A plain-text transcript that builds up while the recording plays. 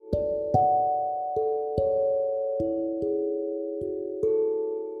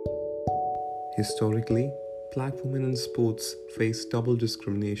Historically, black women in sports face double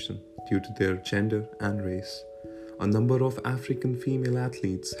discrimination due to their gender and race. A number of African female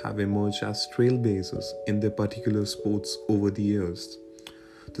athletes have emerged as trailblazers in their particular sports over the years.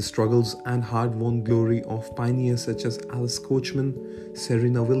 The struggles and hard won glory of pioneers such as Alice Coachman,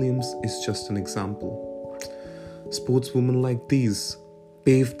 Serena Williams is just an example. Sportswomen like these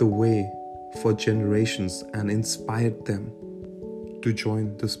paved the way for generations and inspired them to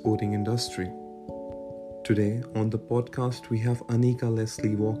join the sporting industry. Today on the podcast, we have Anika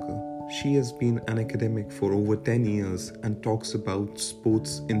Leslie Walker. She has been an academic for over 10 years and talks about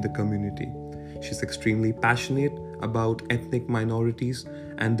sports in the community. She's extremely passionate about ethnic minorities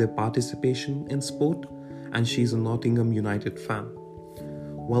and their participation in sport, and she's a Nottingham United fan.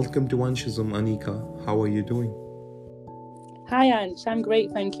 Welcome to Anshism, Anika. How are you doing? Hi Ansh, I'm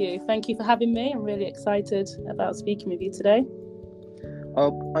great, thank you. Thank you for having me. I'm really excited about speaking with you today.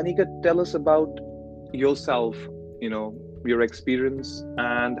 Anika, tell us about yourself, your experience,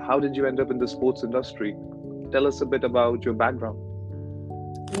 and how did you end up in the sports industry? Tell us a bit about your background.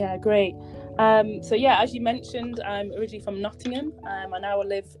 Yeah, great. As you mentioned, I'm originally from Nottingham. I now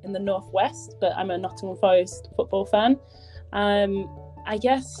live in the Northwest, but I'm a Nottingham Forest football fan.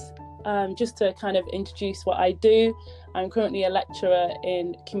 Just to kind of introduce what I do, I'm currently a lecturer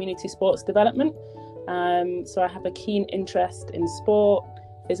in community sports development. So I have a keen interest in sport,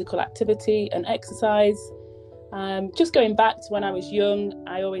 physical activity and exercise. Just going back to when I was young,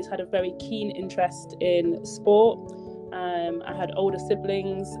 I always had a very keen interest in sport. I had older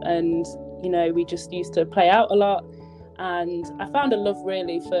siblings and, we just used to play out a lot. And I found a love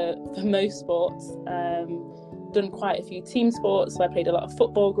really for most sports. Done quite a few team sports. So I played a lot of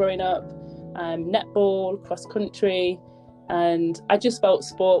football growing up, netball, cross country. And I just felt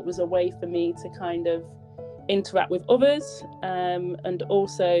sport was a way for me to kind of interact with others, and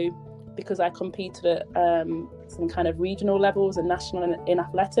also because I competed at some kind of regional levels and national in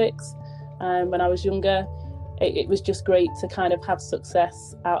athletics when I was younger, it was just great to kind of have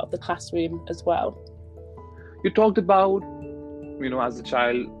success out of the classroom as well. You talked about, as a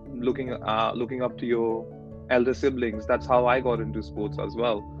child, looking up to your elder siblings. That's how I got into sports as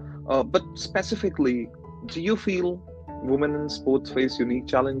well. But specifically, do you feel women in sports face unique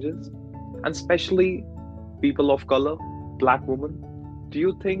challenges, and especially people of color, black women? Do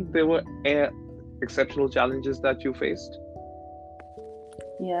you think there were exceptional challenges that you faced?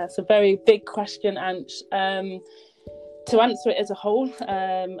 Yeah, it's a very big question, Ansh. To answer it as a whole,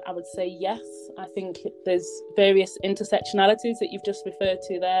 I would say yes. I think there's various intersectionalities that you've just referred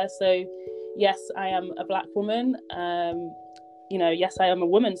to there. So yes, I am a black woman. Yes, I am a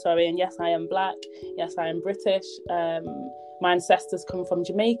woman, and yes, I am black. Yes, I am British. My ancestors come from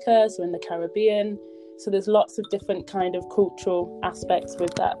Jamaica, so in the Caribbean. So there's lots of different kind of cultural aspects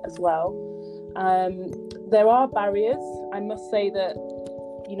with that as well. There are barriers. I must say that,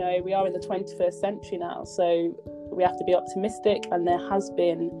 we are in the 21st century now, so we have to be optimistic, and there has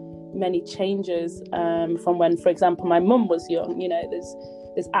been many changes from when, for example, my mum was young.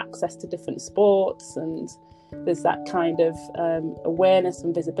 There's access to different sports, and there's that kind of awareness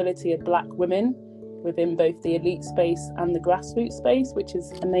and visibility of black women within both the elite space and the grassroots space, which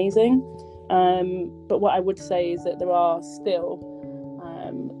is amazing. But what I would say is that there are still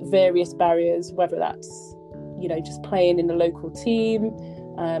various barriers, whether that's, just playing in the local team,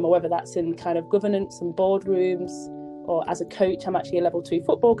 or whether that's in kind of governance and boardrooms, or as a coach. I'm actually a level 2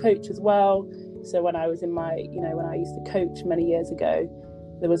 football coach as well. So when I was in my, when I used to coach many years ago,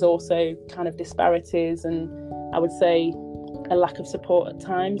 there was also kind of disparities, and I would say a lack of support at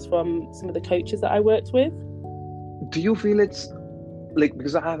times from some of the coaches that I worked with. Do you feel it's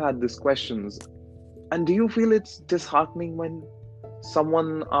because I have had these questions, and do you feel it's disheartening when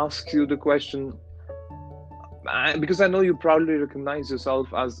someone asks you the question, because I know you proudly recognize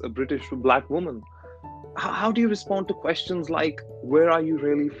yourself as a British black woman, how do you respond to questions like, where are you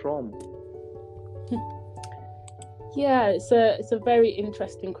really from? Yeah, it's a very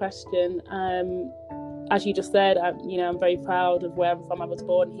interesting question. As you just said, I'm very proud of where I'm from. I was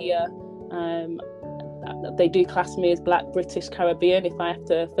born here. They do class me as Black, British, Caribbean if I have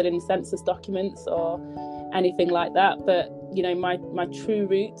to fill in census documents or anything like that. But my true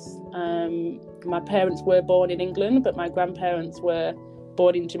roots. My parents were born in England, but my grandparents were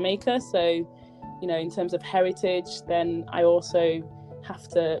born in Jamaica. So, in terms of heritage, then I also have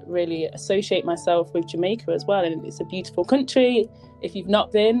to really associate myself with Jamaica as well. And it's a beautiful country. If you've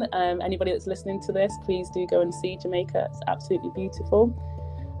not been, anybody that's listening to this, please do go and see Jamaica. It's absolutely beautiful.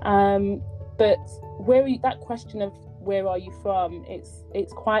 But that question of where are you from,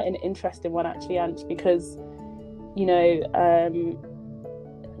 it's quite an interesting one actually, Ange, because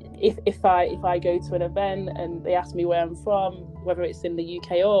if I go to an event and they ask me where I'm from, whether it's in the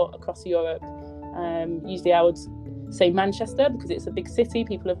UK or across Europe, usually I would say Manchester because it's a big city,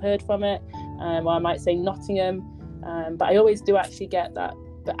 people have heard from it, or I might say Nottingham, but I always do actually get that,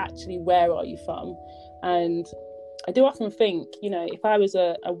 but actually where are you from? And I do often think, if I was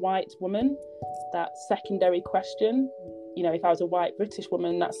a white woman, that secondary question, if I was a white British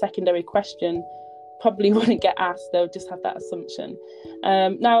woman, that secondary question probably wouldn't get asked. They'll just have that assumption.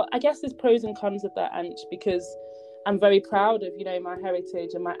 Now, I guess there's pros and cons of that, Anch, because I'm very proud of, my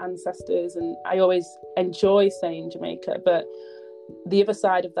heritage and my ancestors, and I always enjoy saying Jamaica. But the other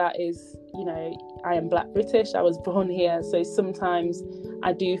side of that is, I am Black British. I was born here. So sometimes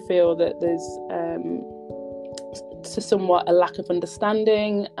I do feel that there's somewhat a lack of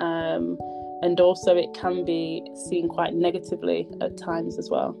understanding, and also it can be seen quite negatively at times as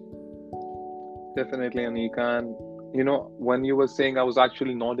well. Definitely, and you can, when you were saying, I was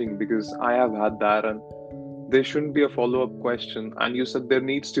actually nodding because I have had that, and there shouldn't be a follow-up question. And you said there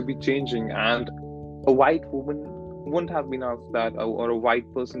needs to be changing, and a white woman wouldn't have been asked that, or a white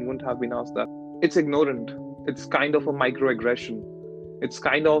person wouldn't have been asked that. It's ignorant. It's kind of a microaggression. It's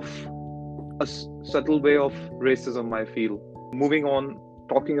kind of a subtle way of racism, I feel. Moving on,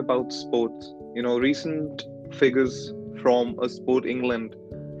 talking about sports, recent figures from a Sport England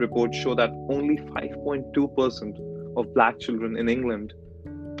report show that only 5.2% of black children in England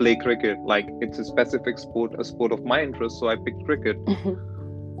play cricket. Like, it's a specific sport, a sport of my interest, so I picked cricket.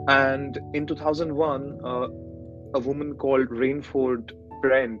 And in 2001, a woman called Rainford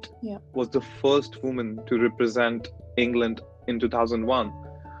Brent was the first woman to represent England in 2001.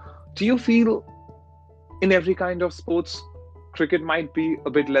 Do you feel in every kind of sports, cricket might be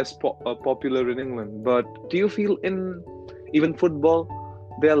a bit less popular in England, but do you feel in even football,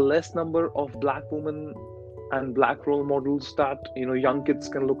 there are less number of black women and black role models that, young kids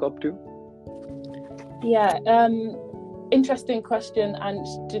can look up to? Yeah, interesting question. And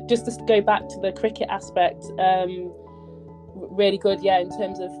just to go back to the cricket aspect, really good, in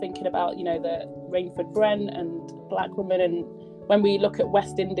terms of thinking about, the Rainford Brent and black women. And when we look at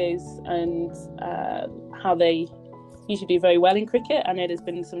West Indies and how they usually do very well in cricket, I know there's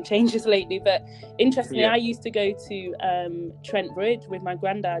been some changes lately, but interestingly, I used to go to Trent Bridge with my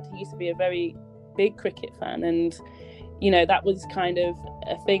granddad. He used to be a very big cricket fan, and that was kind of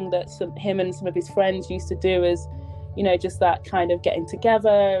a thing that him and some of his friends used to do, is just that kind of getting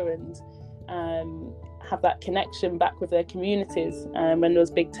together and have that connection back with their communities when there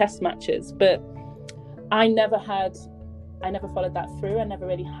was big test matches. But I never followed that through. I never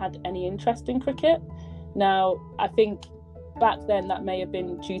really had any interest in cricket. Now, I think back then that may have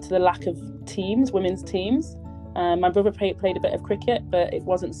been due to the lack of teams, women's teams. My brother played a bit of cricket, but it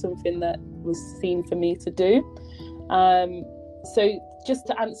wasn't something that was seen for me to do. So just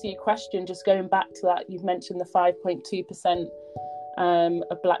to answer your question, just going back to that, you've mentioned the 5.2%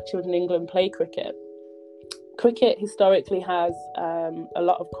 of black children in England play cricket. Cricket historically has a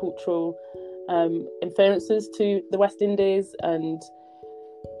lot of cultural inferences to the West Indies, and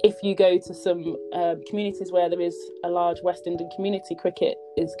if you go to some communities where there is a large West Indian community, cricket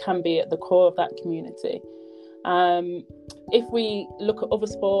can be at the core of that community. If we look at other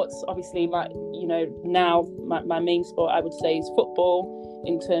sports, obviously my main sport, I would say, is football,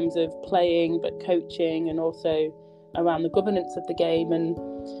 in terms of playing, but coaching, and also around the governance of the game. And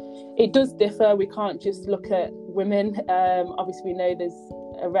it does differ. We can't just look at women. Obviously, we know there's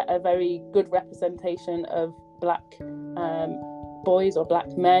a very good representation of black boys or black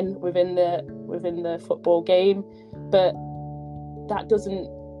men within the football game, but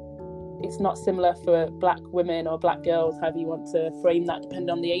it's not similar for black women or black girls, however you want to frame that, depending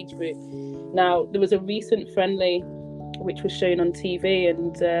on the age group. Now, there was a recent friendly which was shown on TV,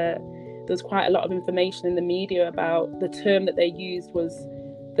 and there's quite a lot of information in the media about the term that they used was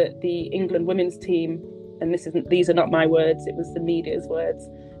that the England women's team, and these are not my words, it was the media's words,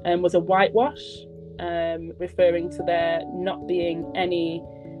 was a whitewash, referring to there not being any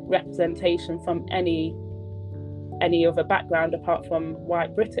representation from any other background apart from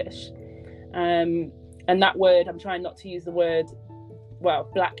white British. And that word, I'm trying not to use the word,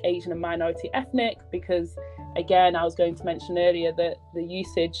 black, Asian and minority ethnic, because again, I was going to mention earlier that the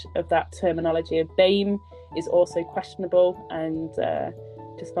usage of that terminology of BAME is also questionable. And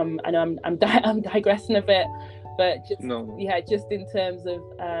I know I'm digressing a bit, but just in terms of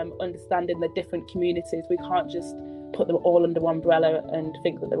understanding the different communities, we can't just put them all under one umbrella and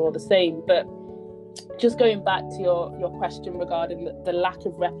think that they're all the same. But just going back to your question regarding the lack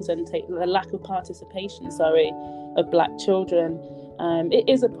of representation, the lack of participation, of black children, it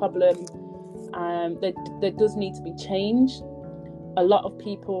is a problem. There does need to be change, a lot of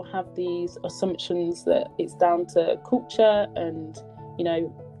people have these assumptions that it's down to culture and, you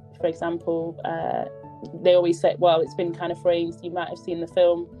know, for example, they always say, well, it's been kind of phrased, you might have seen the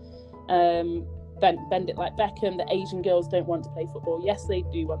film, Bend It Like Beckham, that Asian girls don't want to play football. Yes, they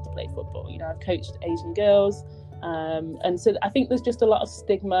do want to play football. You know, I've coached Asian girls. And so I think there's just a lot of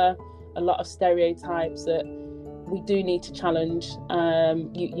stigma, a lot of stereotypes that we do need to challenge.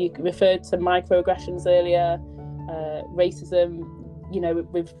 You referred to microaggressions earlier, racism. You know,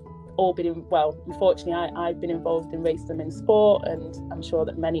 we've all been unfortunately, I've been involved in racism in sport, and I'm sure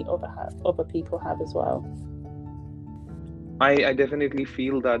that many other people have as well. I definitely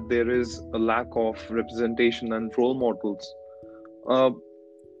feel that there is a lack of representation and role models.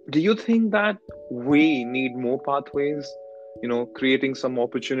 Do you think that we need more pathways, you know, creating some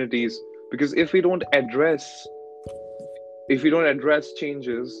opportunities? Because if we don't address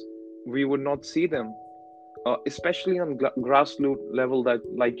changes, we would not see them. Especially on grassroots level, that,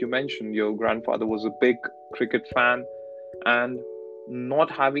 like you mentioned, your grandfather was a big cricket fan, and not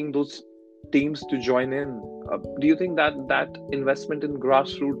having those teams to join in. Do you think that investment in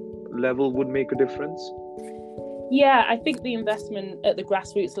grassroots level would make a difference? Yeah, I think the investment at the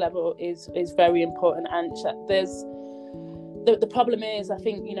grassroots level is very important, and there's the problem is, I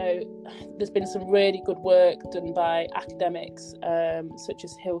think, you know, there's been some really good work done by academics such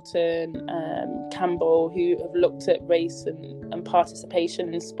as Hilton, Campbell, who have looked at race and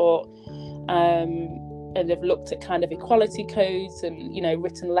participation in sport, and they've looked at kind of equality codes and, you know,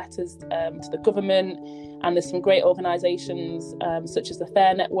 written letters to the government. And there's some great organisations such as the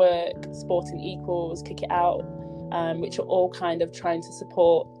Fair Network, Sporting Equals, Kick It Out, which are all kind of trying to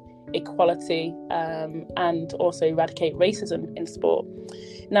support equality and also eradicate racism in sport.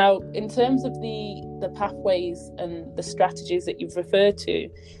 Now, in terms of the pathways and the strategies that you've referred to,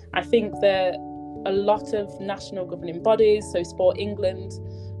 I think there are a lot of national governing bodies, so Sport England,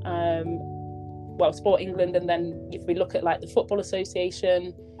 and then if we look at like the Football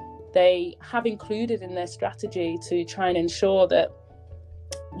Association, they have included in their strategy to try and ensure that,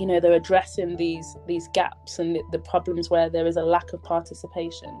 you know, they're addressing these gaps and the problems where there is a lack of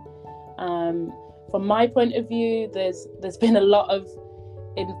participation. From my point of view, there's been a lot of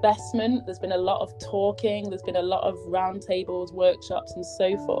investment, there's been a lot of talking, there's been a lot of roundtables, workshops and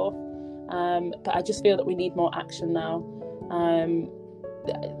so forth, but I just feel that we need more action now.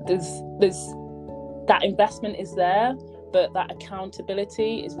 There's that investment is there, but that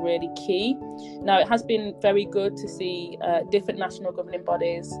accountability is really key. Now, it has been very good to see different national governing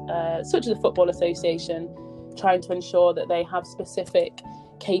bodies, such as the Football Association, trying to ensure that they have specific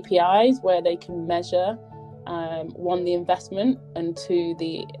KPIs where they can measure, one, the investment, and two,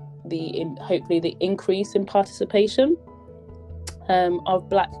 hopefully the increase in participation of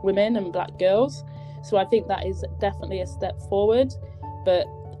Black women and Black girls. So I think that is definitely a step forward. But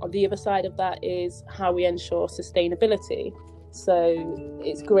on the other side of that is how we ensure sustainability. So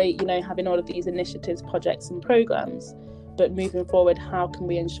it's great, you know, having all of these initiatives, projects and programs, but moving forward, how can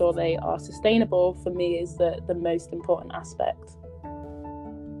we ensure they are sustainable, for me, is the most important aspect.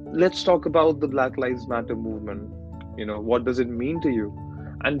 Let's talk about the Black Lives Matter movement. You know, what does it mean to you?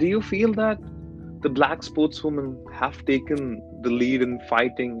 And do you feel that the Black sportswomen have taken the lead in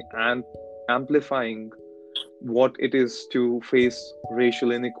fighting and amplifying what it is to face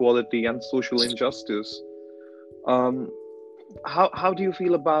racial inequality and social injustice? How do you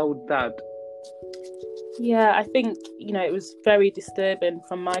feel about that? Yeah, I think, you know, it was very disturbing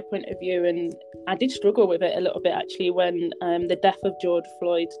from my point of view, and I did struggle with it a little bit actually when the death of George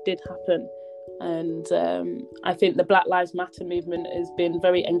Floyd did happen. And I think the Black Lives Matter movement has been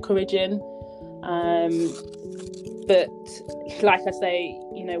very encouraging. But like I say,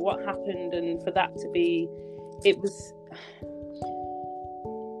 you know, what happened, and for that to be, it was,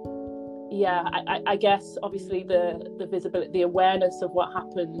 yeah, I guess obviously the visibility, the awareness of what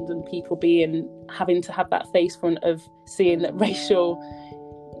happened, and people having to have that face front of seeing that racial,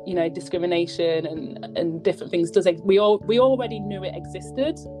 you know, discrimination and different things we already knew it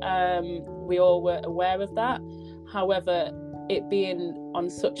existed. We all were aware of that. However, it being on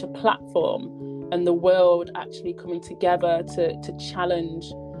such a platform and the world actually coming together to challenge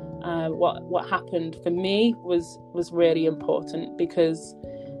what happened, for me was really important, because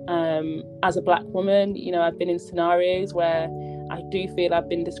as a Black woman, you know, I've been in scenarios where I do feel I've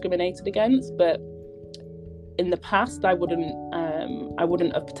been discriminated against, but in the past I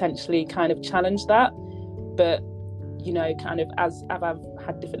wouldn't have potentially kind of challenged that. But, you know, kind of as I've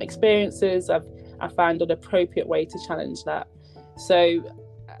had different experiences, I found an appropriate way to challenge that. So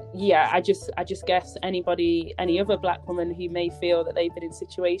yeah, I just guess any other Black woman who may feel that they've been in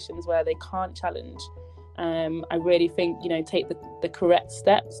situations where they can't challenge I really think, take the correct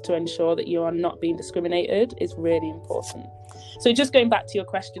steps to ensure that you are not being discriminated is really important. So just going back to your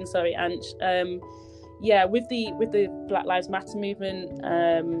question, sorry, Anch, with the Black Lives Matter movement,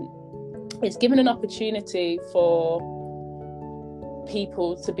 it's given an opportunity for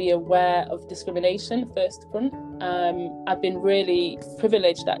people to be aware of discrimination first front. I've been really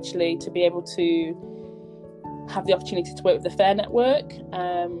privileged actually to be able to have the opportunity to work with the FAIR Network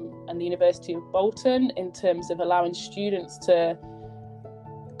and the University of Bolton in terms of allowing students to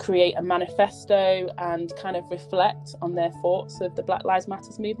create a manifesto and kind of reflect on their thoughts of the Black Lives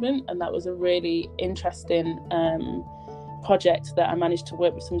Matter movement. And that was a really interesting project that I managed to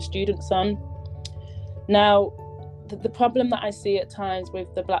work with some students on. Now, the problem that I see at times with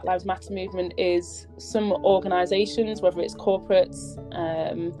the Black Lives Matter movement is some organisations, whether it's corporates,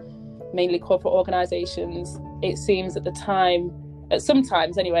 mainly corporate organisations, it seems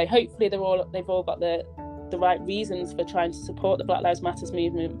sometimes anyway, hopefully they've all got the right reasons for trying to support the Black Lives Matter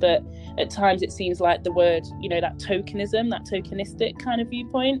movement, but at times it seems like the word, that tokenism, that tokenistic kind of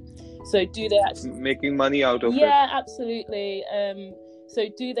viewpoint. So do they actually making money out of it? Yeah, absolutely. So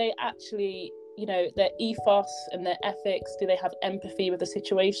do they actually, their ethos and their ethics, do they have empathy with the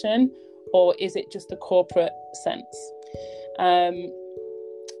situation, or is it just a corporate sense?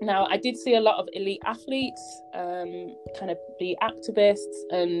 Now, I did see a lot of elite athletes kind of be activists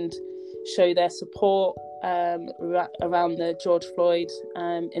and show their support around the George Floyd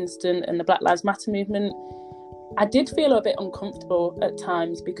incident and the Black Lives Matter movement. I did feel a bit uncomfortable at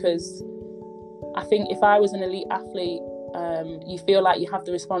times because I think if I was an elite athlete, you feel like you have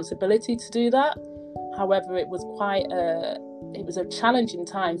the responsibility to do that. However, it was a challenging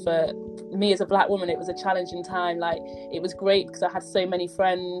time for me as a Black woman. It was a challenging time. Like, it was great because I had so many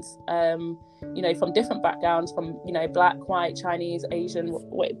friends, from different backgrounds, from, Black, white, Chinese, Asian,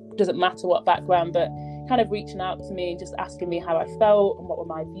 it doesn't matter what background, but kind of reaching out to me and just asking me how I felt and what were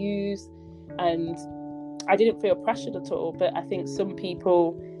my views. And I didn't feel pressured at all, but I think some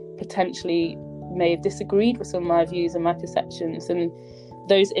people potentially may have disagreed with some of my views and my perceptions, and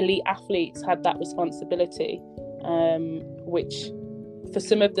those elite athletes had that responsibility, which for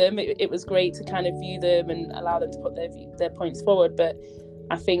some of them it was great to kind of view them and allow them to put their points forward, but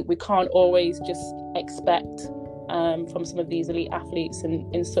I think we can't always just expect from some of these elite athletes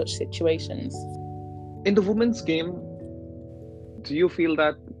in such situations. In the women's game, do you feel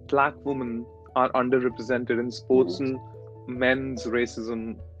that Black women are underrepresented in sports? And men's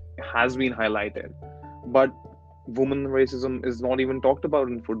racism has been highlighted, but women racism is not even talked about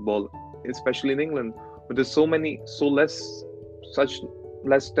in football, especially in England, but there's such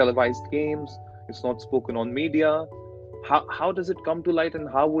less televised games. It's not spoken on media. How does it come to light, and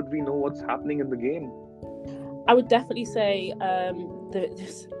how would we know what's happening in the game? I would definitely say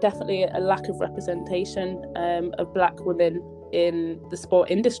there's definitely a lack of representation of Black women in the sport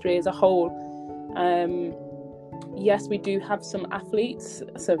industry as a whole. Yes, we do have some athletes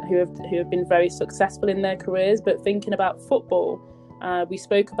who have been very successful in their careers, but thinking about football, we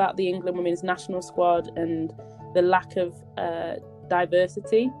spoke about the England women's national squad and the lack of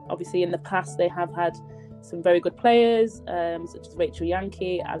diversity. Obviously, in the past, they have had some very good players, such as Rachel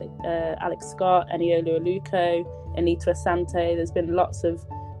Yankey, Alex Scott, Eniola Oluko, Anita Asante. There's been lots of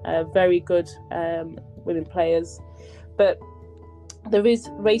very good women players, but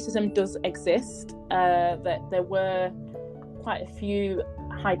racism does exist. That there were quite a few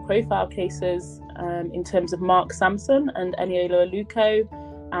high-profile cases in terms of Mark Sampson and Eniola Oluko.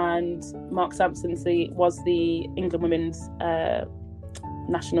 And Mark Sampson was the England women's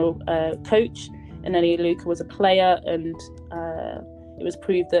national coach, and Eniola Oluko was a player, and it was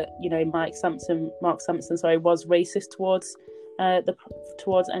proved that Mark Sampson was racist towards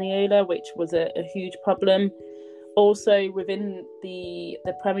Eniola, which was a huge problem. Also, within the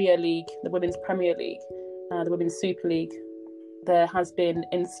Premier League, the Women's Premier League, the Women's Super League, there has been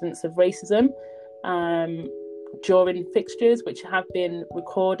incidents of racism during fixtures, which have been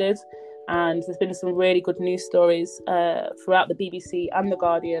recorded, and there's been some really good news stories throughout the BBC and the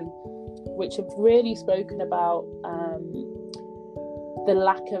Guardian, which have really spoken about the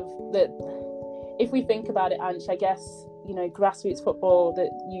lack of that. If we think about it, Ansh, I guess grassroots football that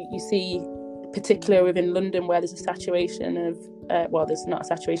you see, particularly within London, where there's a saturation of there's not a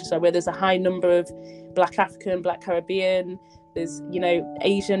saturation, so where there's a high number of Black African, Black Caribbean, there's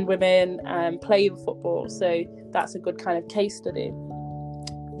Asian women playing football, so that's a good kind of case study.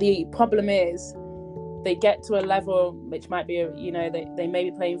 The problem is they get to a level which might be they may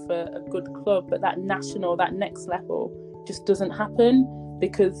be playing for a good club, but that next level just doesn't happen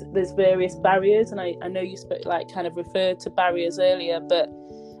because there's various barriers. And I know you kind of referred to barriers earlier, but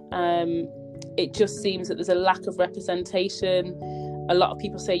it just seems that there's a lack of representation. A lot of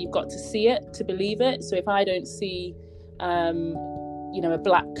people say you've got to see it to believe it. So if I don't see, a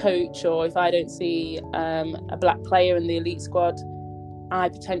black coach, or if I don't see a black player in the elite squad, I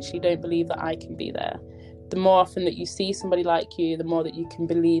potentially don't believe that I can be there. The more often that you see somebody like you, the more that you can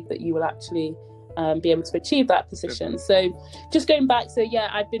believe that you will actually be able to achieve that position. So just going back,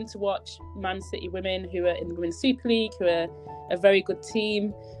 I've been to watch Man City women who are in the Women's Super League, who are a very good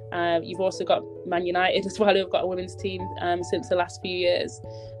team. You've also got Man United as well, who've got a women's team since the last few years.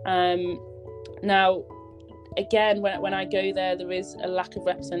 Now, again, when I go there is a lack of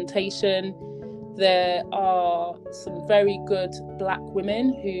representation. There are some very good black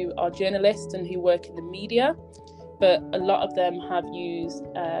women who are journalists and who work in the media, but a lot of them have used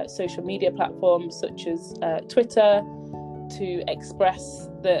social media platforms such as Twitter to express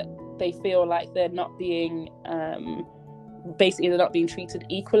that they feel like they're not being they're not being treated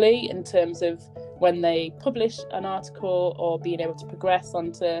equally in terms of when they publish an article or being able to progress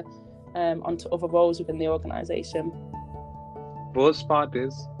onto other roles within the organisation. Worst part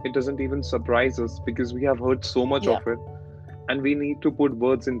is, it doesn't even surprise us because we have heard so much of it, and we need to put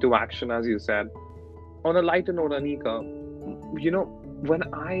words into action, as you said. On a lighter note, Anika, when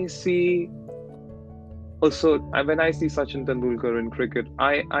I see Sachin Tendulkar in cricket,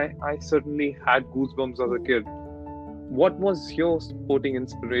 I certainly had goosebumps as a kid. What was your sporting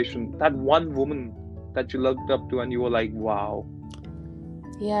inspiration? That one woman that you looked up to and you were like, wow.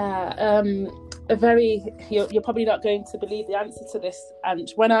 Yeah, you're probably not going to believe the answer to this. And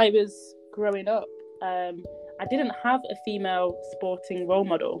when I was growing up, I didn't have a female sporting role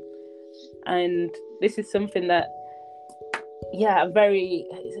model. And this is something that,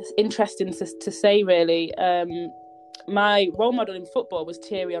 it's interesting to say, really. My role model in football was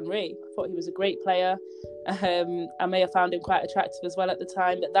Thierry Henry. I thought he was a great player. I may have found him quite attractive as well at the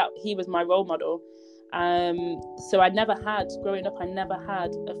time, but he was my role model. So growing up, I never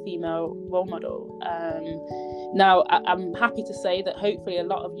had a female role model. Now, I'm happy to say that hopefully a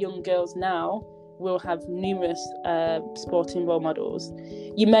lot of young girls now will have numerous sporting role models.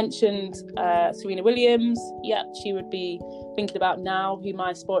 You mentioned Serena Williams. Yeah, she would be thinking about now who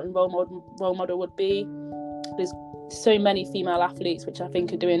my sporting role model would be. There's so many female athletes which I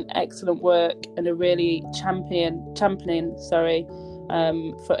think are doing excellent work and are really championing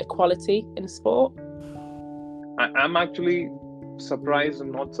for equality in sport. I'm actually surprised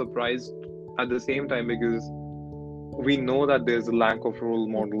and not surprised at the same time, because we know that there's a lack of role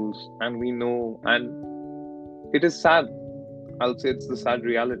models, and we know, and it is sad. I'll say it's the sad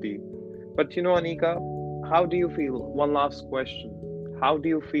reality. But Anika, how do you feel? One last question. How do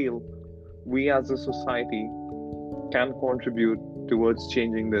you feel we as a society can contribute towards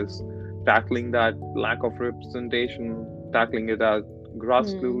changing this, tackling that lack of representation, tackling it at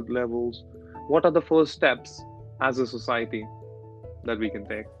grassroots levels? What are the first steps as a society that we can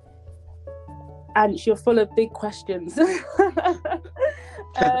take? And you're full of big questions.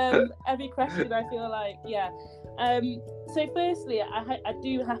 Every question, I feel like, So firstly, I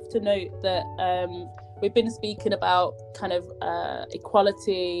do have to note that we've been speaking about kind of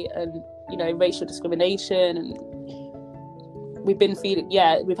equality and, racial discrimination, and we've been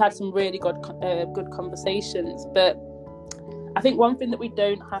we've had some really good conversations. But I think one thing that we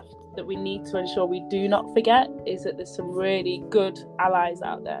need to ensure we do not forget is that there's some really good allies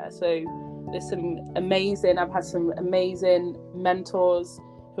out there. So I've had some amazing mentors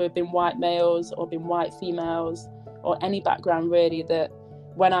who have been white males or been white females or any background really, that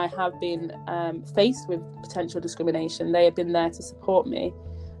when I have been faced with potential discrimination, they have been there to support me.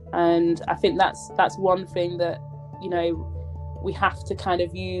 And I think that's one thing that, we have to kind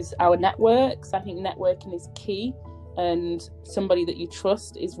of use our networks. I think networking is key, and somebody that you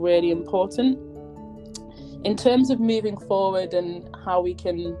trust is really important. In terms of moving forward and how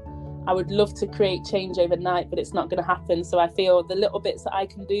I would love to create change overnight, but it's not going to happen. So I feel the little bits that I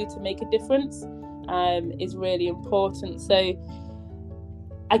can do to make a difference is really important. So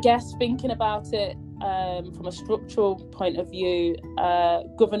I guess thinking about it from a structural point of view,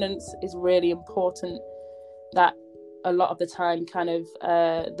 governance is really important. That a lot of the time kind of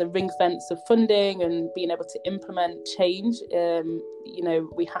the ring fence of funding and being able to implement change,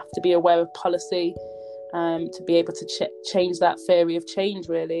 we have to be aware of policy to be able to change that theory of change,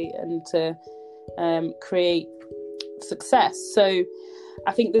 really, and to create success. So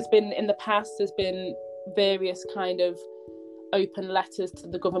I think in the past there's been various kind of open letters to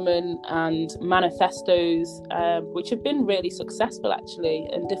the government and manifestos which have been really successful, actually,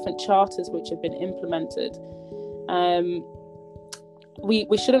 and different charters which have been implemented.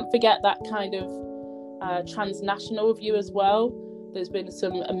 We shouldn't forget that kind of transnational view as well. There's been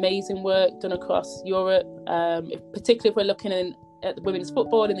some amazing work done across Europe, particularly if we're looking at the women's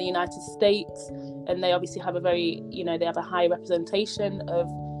football in the United States, and they obviously have they have a high representation of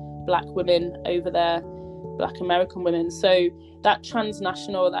Black women over there, Black American women. So that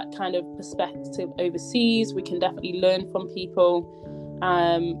transnational, that kind of perspective overseas, we can definitely learn from people.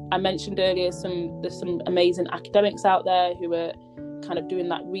 I mentioned earlier there's some amazing academics out there who are kind of doing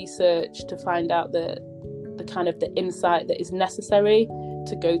that research to find out the kind of the insight that is necessary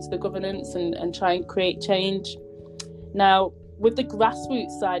to go to the governance and try and create change. Now, with the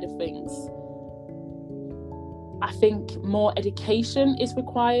grassroots side of things, I think more education is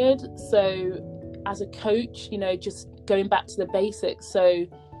required. So as a coach, just going back to the basics. So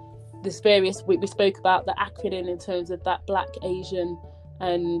there's various, we spoke about the acronym in terms of that Black, Asian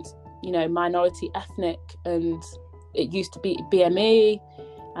and, minority ethnic, and it used to be BME,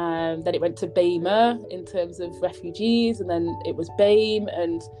 then it went to BAME in terms of refugees, and then it was BAME.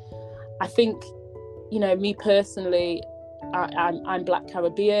 And I think, me personally, I'm Black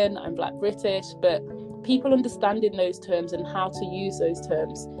Caribbean, I'm Black British, but people understanding those terms and how to use those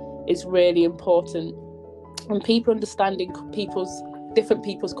terms is really important. And people understanding different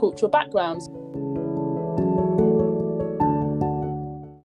people's cultural backgrounds.